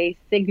a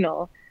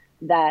signal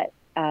that,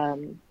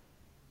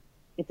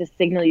 it's a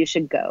signal you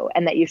should go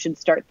and that you should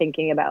start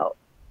thinking about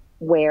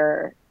how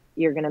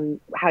you're going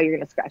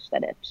to scratch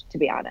that itch, to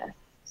be honest.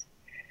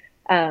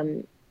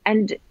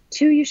 And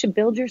two, you should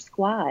build your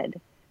squad,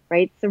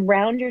 right?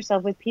 Surround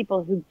yourself with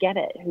people who get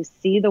it, who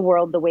see the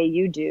world the way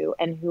you do,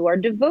 and who are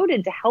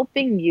devoted to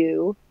helping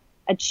you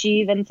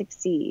achieve and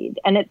succeed.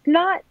 And it's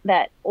not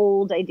that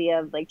old idea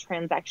of like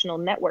transactional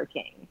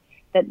networking.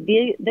 that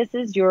this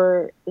is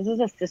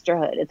a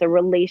sisterhood. It's a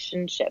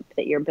relationship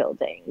that you're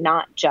building,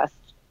 not just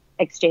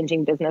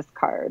exchanging business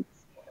cards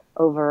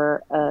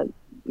over a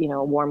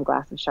warm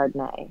glass of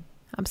Chardonnay.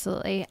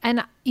 Absolutely.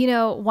 And,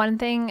 one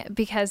thing,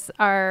 because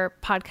our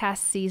podcast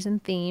season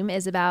theme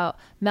is about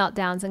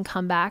meltdowns and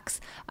comebacks,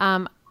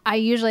 I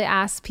usually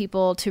ask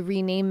people to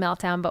rename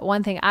meltdown, but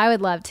one thing I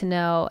would love to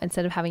know,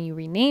 instead of having you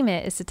rename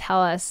it, is to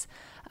tell us,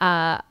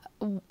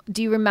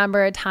 do you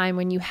remember a time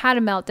when you had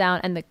a meltdown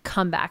and the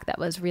comeback that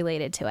was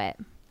related to it?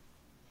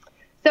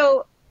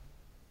 So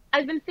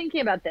I've been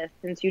thinking about this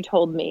since you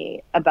told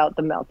me about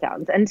the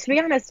meltdowns. And to be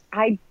honest,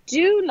 I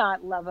do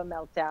not love a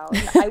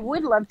meltdown. I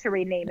would love to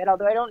rename it,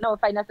 although I don't know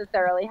if I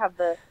necessarily have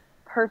the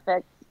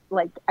perfect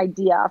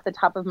idea off the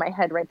top of my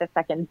head right this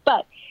second.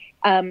 But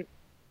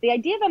the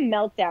idea of a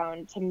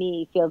meltdown to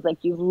me feels like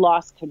you've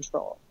lost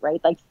control, right?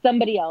 Like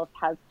somebody else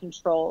has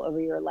control over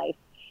your life,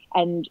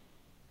 and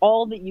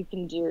all that you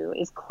can do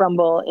is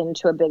crumble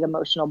into a big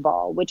emotional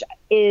ball, which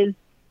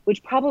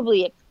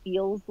probably it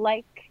feels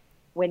like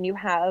when you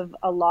have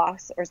a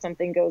loss or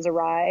something goes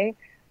awry,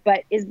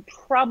 but is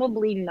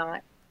probably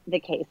not the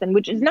case. And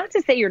which is not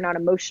to say you're not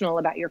emotional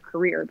about your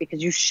career,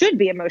 because you should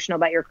be emotional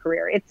about your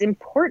career. It's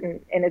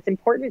important, and it's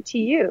important to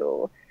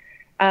you.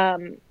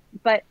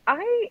 But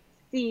I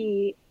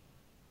see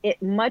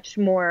it much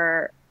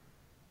more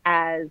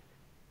as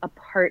a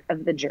part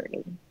of the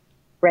journey,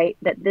 right?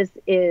 That this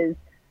is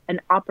an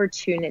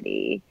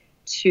opportunity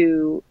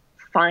to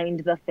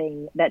find the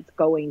thing that's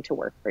going to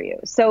work for you.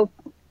 So,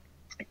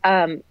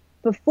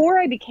 before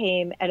I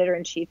became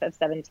editor-in-chief of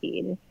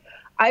 17,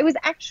 I was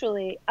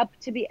actually up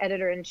to be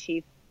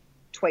editor-in-chief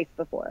twice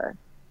before.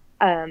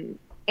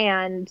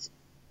 And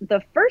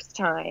the first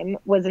time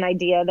was an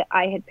idea that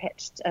I had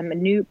pitched, a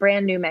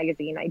brand new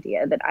magazine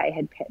idea that I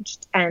had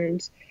pitched.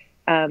 And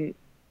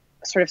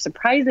sort of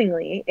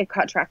surprisingly, it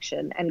caught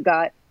traction and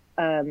got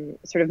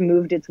sort of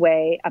moved its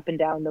way up and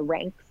down the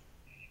ranks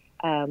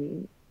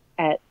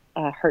at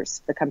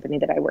Hearst, the company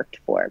that I worked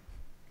for.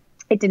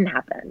 It didn't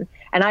happen.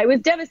 And I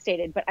was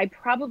devastated, but I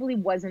probably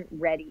wasn't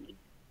ready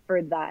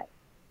for that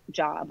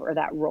job or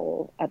that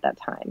role at that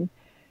time.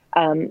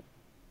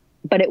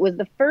 But it was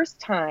the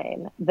first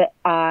time that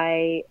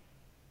I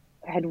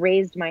had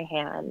raised my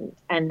hand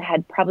and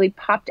had probably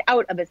popped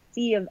out of a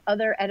sea of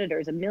other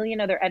editors, a million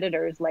other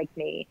editors like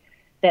me,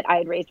 that I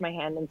had raised my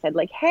hand and said,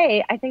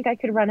 hey, I think I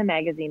could run a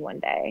magazine one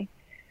day.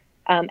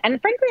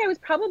 And frankly, I was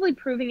probably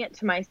proving it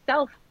to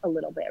myself a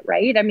little bit,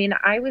 right? I mean,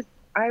 I was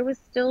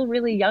still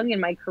really young in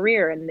my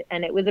career,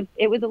 and it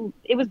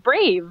was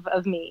brave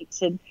of me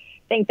to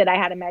think that I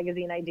had a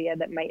magazine idea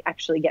that might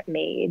actually get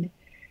made.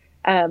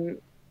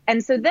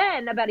 And so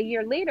then about a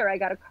year later, I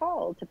got a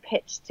call to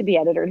pitch to be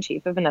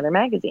editor-in-chief of another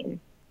magazine.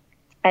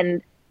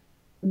 And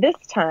this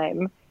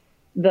time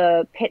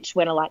the pitch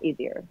went a lot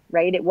easier,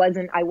 right? I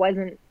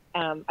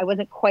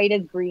wasn't quite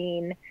as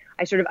green.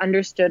 I sort of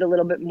understood a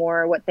little bit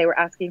more what they were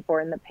asking for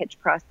in the pitch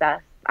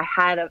process. I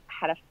had a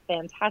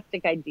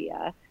fantastic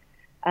idea.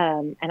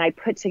 And I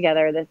put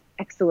together this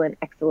excellent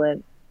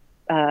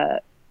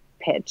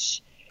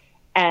pitch.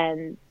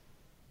 And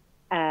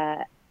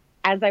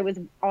as I was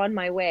on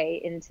my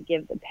way in to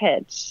give the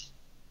pitch,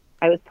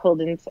 I was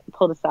pulled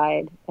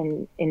aside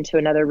and into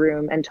another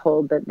room and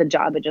told that the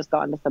job had just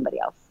gone to somebody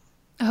else.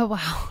 Oh,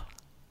 wow.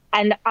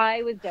 And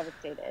I was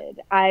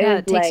devastated.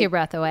 It takes your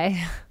breath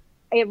away.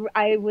 I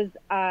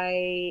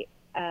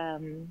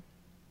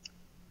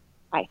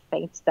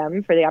thanked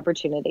them for the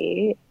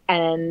opportunity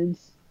and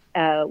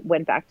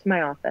went back to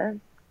my office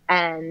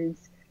and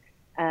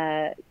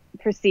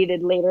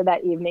proceeded later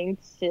that evening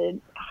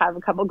to have a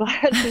couple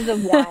glasses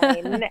of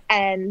wine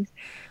and,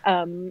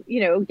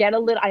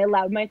 I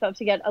allowed myself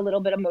to get a little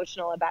bit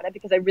emotional about it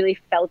because I really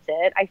felt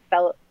it. I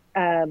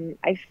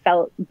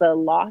felt the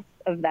loss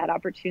of that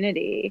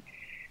opportunity.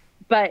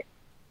 But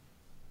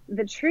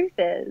the truth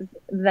is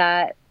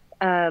that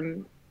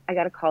I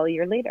got a call a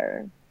year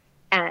later,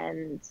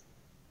 and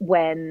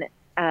when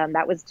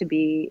that was to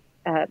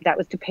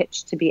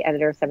pitch to be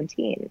editor of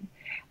 17.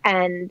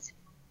 And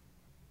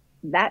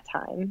that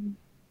time,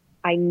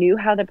 I knew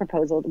how the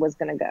proposal was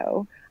going to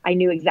go. I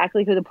knew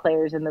exactly who the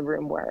players in the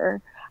room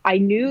were. I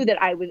knew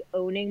that I was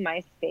owning my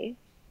space,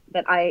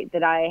 that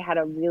I had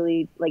a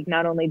really,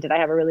 not only did I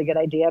have a really good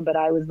idea, but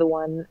I was the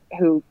one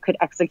who could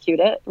execute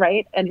it,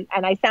 right? And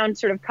I sound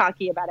sort of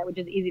cocky about it, which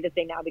is easy to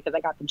say now because I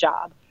got the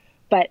job.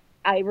 But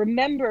I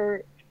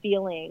remember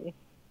feeling,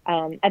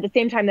 at the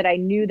same time that I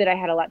knew that I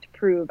had a lot to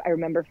prove, I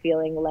remember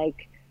feeling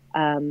like,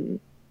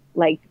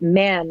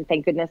 man,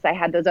 thank goodness I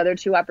had those other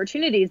two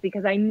opportunities,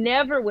 because I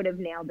never would have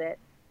nailed it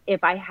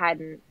if I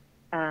hadn't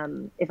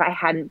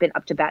been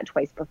up to bat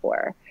twice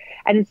before.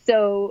 And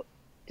so,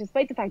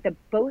 despite the fact that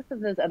both of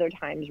those other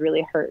times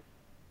really hurt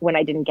when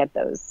I didn't get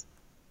those,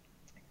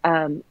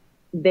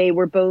 they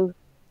were both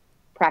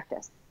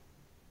practice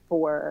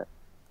for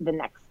the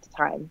next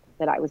time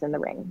that I was in the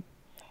ring.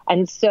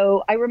 And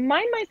so I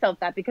remind myself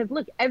that because,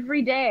 look,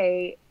 every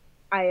day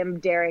I am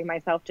daring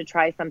myself to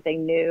try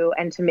something new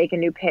and to make a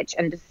new pitch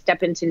and to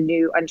step into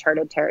new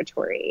uncharted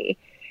territory.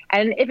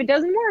 And if it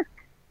doesn't work,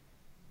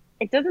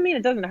 it doesn't mean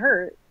it doesn't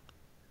hurt.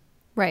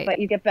 Right. But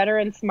you get better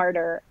and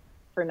smarter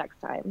for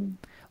next time.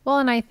 Well,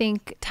 and I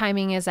think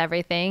timing is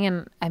everything.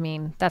 And I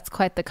mean, that's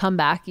quite the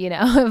comeback, you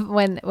know,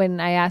 when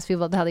I ask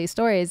people to tell these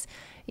stories,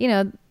 you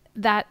know,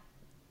 that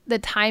the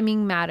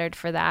timing mattered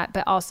for that.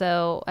 But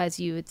also, as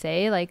you would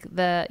say, like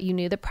you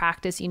knew the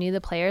practice, you knew the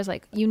players,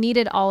 like you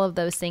needed all of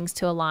those things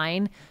to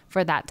align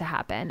for that to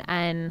happen.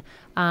 And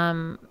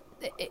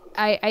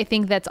I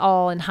think that's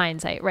all in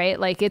hindsight, right?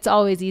 Like it's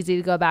always easy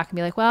to go back and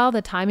be like, well,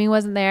 the timing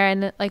wasn't there.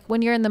 And like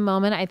when you're in the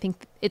moment, I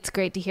think it's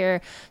great to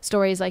hear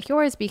stories like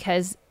yours,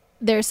 because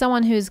there's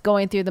someone who's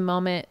going through the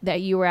moment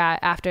that you were at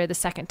after the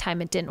second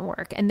time it didn't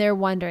work. And they're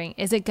wondering,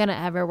 is it going to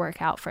ever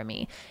work out for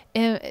me?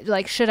 And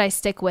like, should I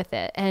stick with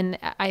it? And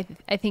I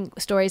think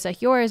stories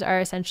like yours are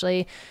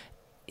essentially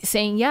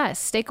saying, yes,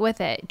 stick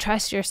with it.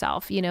 Trust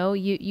yourself. You know,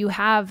 you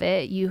have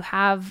it,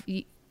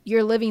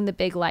 you're living the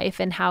big life.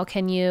 And how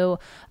can you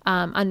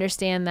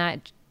understand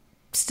that,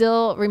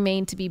 still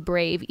remain to be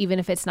brave, even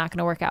if it's not going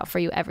to work out for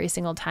you every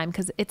single time,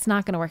 because it's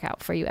not going to work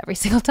out for you every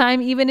single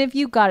time, even if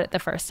you got it the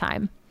first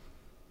time.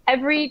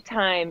 Every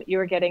time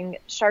you're getting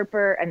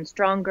sharper and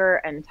stronger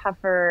and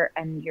tougher,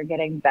 and you're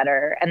getting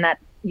better. And that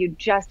you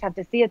just have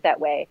to see it that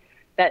way,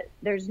 that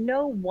there's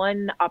no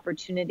one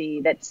opportunity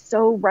that's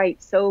so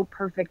right, so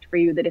perfect for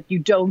you that if you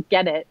don't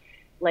get it,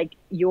 like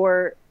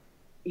your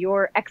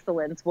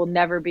excellence will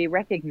never be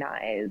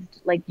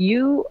recognized. Like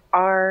you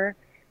are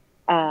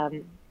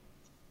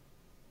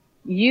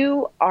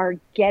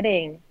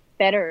getting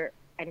better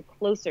and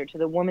closer to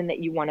the woman that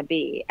you want to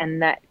be,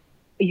 and that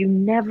you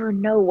never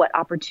know what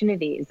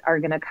opportunities are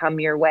going to come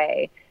your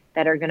way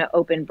that are going to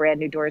open brand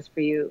new doors for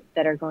you,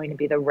 that are going to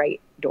be the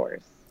right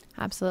doors.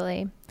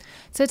 Absolutely.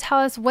 So tell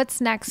us, what's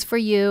next for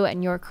you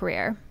and your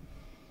career?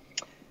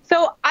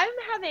 So I'm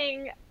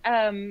having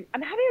a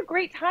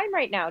great time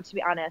right now, to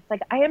be honest.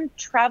 Like I am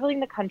traveling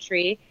the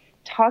country,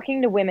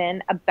 talking to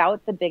women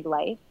about the big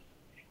life.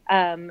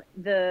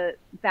 The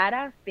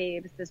Badass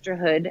Babe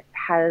Sisterhood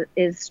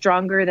is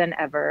stronger than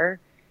ever.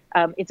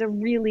 It's a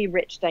really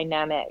rich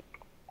dynamic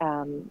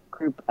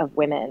group of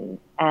women.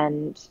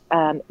 And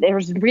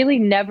there's really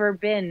never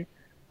been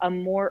a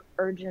more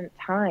urgent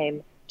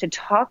time to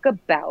talk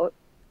about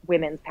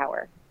women's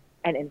power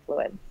and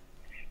influence.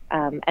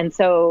 And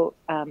so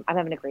I'm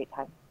having a great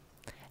time.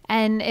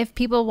 And if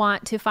people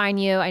want to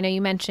find you, I know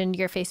you mentioned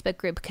your Facebook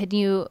group. Could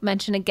you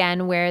mention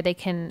again where they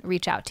can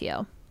reach out to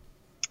you?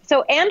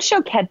 So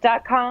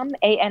AnnShoket.com,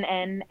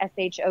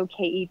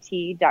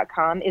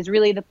 AnnShoket.com is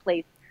really the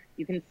place.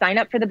 You can sign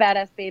up for the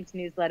Badass Babes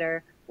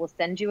newsletter. We'll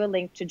send you a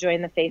link to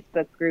join the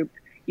Facebook group.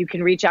 You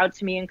can reach out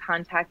to me and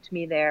contact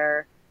me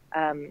there.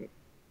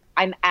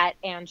 I'm at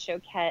Ann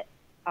Shoket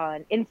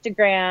on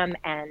Instagram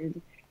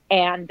and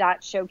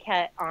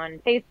Ann.Shoket on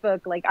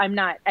Facebook. Like I'm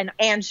not an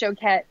Ann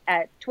Shoket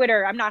at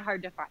Twitter. I'm not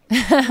hard to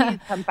find.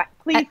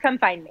 Please come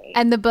find me.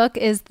 And the book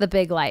is The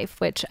Big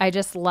Life, which I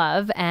just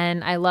love.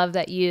 And I love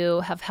that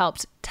you have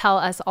helped tell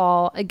us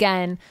all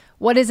again,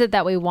 what is it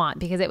that we want?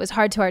 Because it was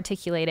hard to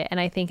articulate it. And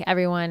I think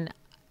everyone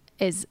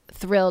is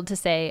thrilled to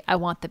say, I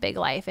want the big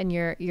life. And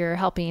you're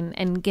helping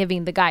and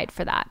giving the guide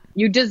for that.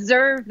 You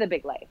deserve the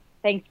big life.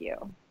 Thank you.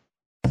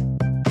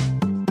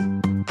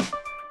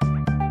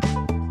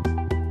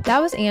 That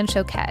was Ann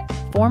Shoket,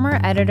 former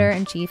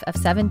editor-in-chief of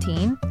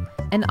 17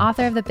 and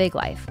author of The Big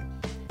Life.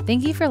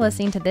 Thank you for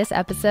listening to this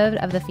episode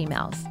of The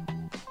Females.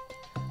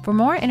 For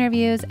more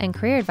interviews and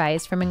career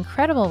advice from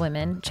incredible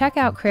women, check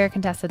out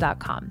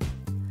careercontessa.com.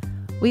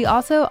 We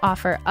also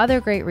offer other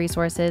great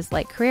resources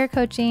like career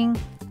coaching,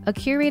 a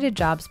curated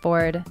jobs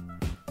board,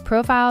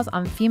 profiles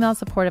on female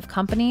supportive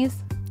companies,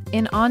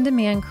 and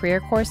on-demand career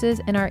courses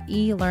in our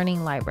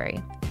e-learning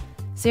library.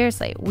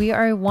 Seriously, we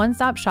are a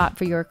one-stop shop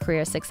for your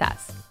career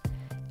success.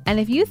 And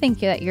if you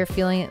think that you're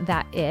feeling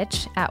that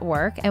itch at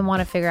work and want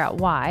to figure out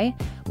why,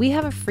 we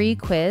have a free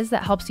quiz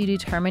that helps you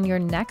determine your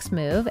next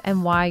move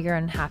and why you're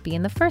unhappy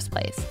in the first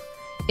place.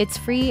 It's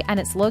free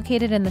and it's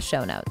located in the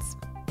show notes.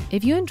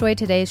 If you enjoyed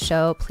today's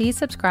show, please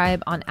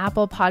subscribe on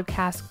Apple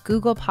Podcasts,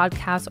 Google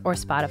Podcasts, or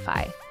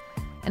Spotify.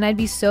 And I'd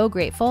be so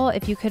grateful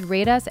if you could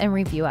rate us and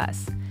review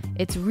us.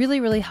 It's really,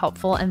 really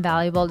helpful and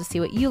valuable to see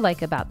what you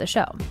like about the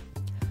show.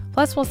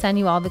 Plus, we'll send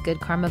you all the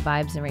good karma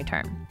vibes in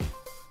return.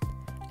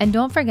 And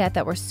don't forget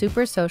that we're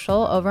super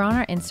social over on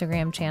our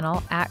Instagram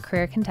channel at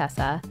Career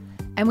Contessa.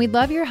 And we'd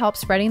love your help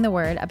spreading the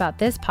word about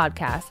this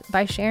podcast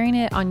by sharing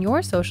it on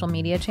your social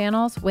media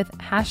channels with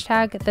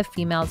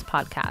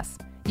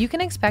 #TheFemalesPodcast. You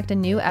can expect a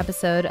new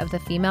episode of The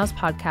Females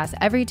Podcast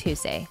every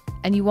Tuesday,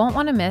 and you won't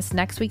want to miss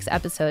next week's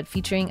episode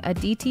featuring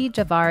Aditi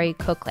Javari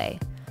Kokle,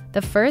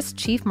 the first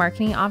Chief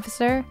Marketing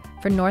Officer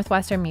for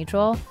Northwestern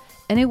Mutual,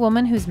 and a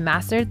woman who's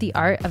mastered the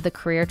art of the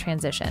career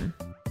transition.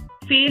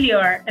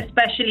 Failure,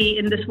 especially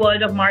in this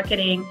world of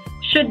marketing,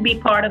 should be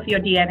part of your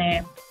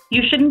DNA.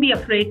 You shouldn't be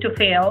afraid to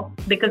fail,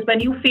 because when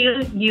you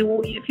fail,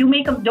 if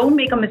you don't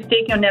make a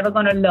mistake, you're never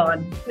going to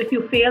learn. If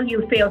you fail,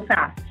 you fail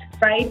fast,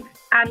 right?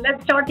 And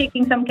let's start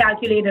taking some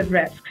calculated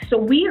risks. So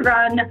we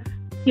run,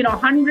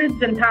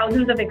 hundreds and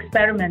thousands of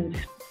experiments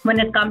when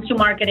it comes to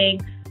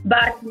marketing.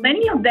 but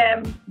many of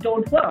them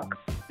don't work.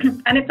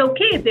 And it's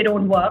okay if they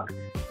don't work.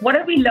 What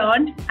have we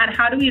learned and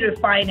how do we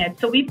refine it?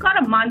 So we've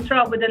got a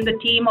mantra within the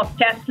team of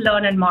test,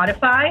 learn, and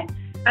modify.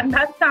 And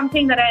that's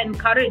something that I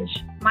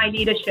encourage my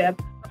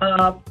leadership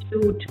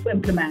to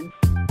implement.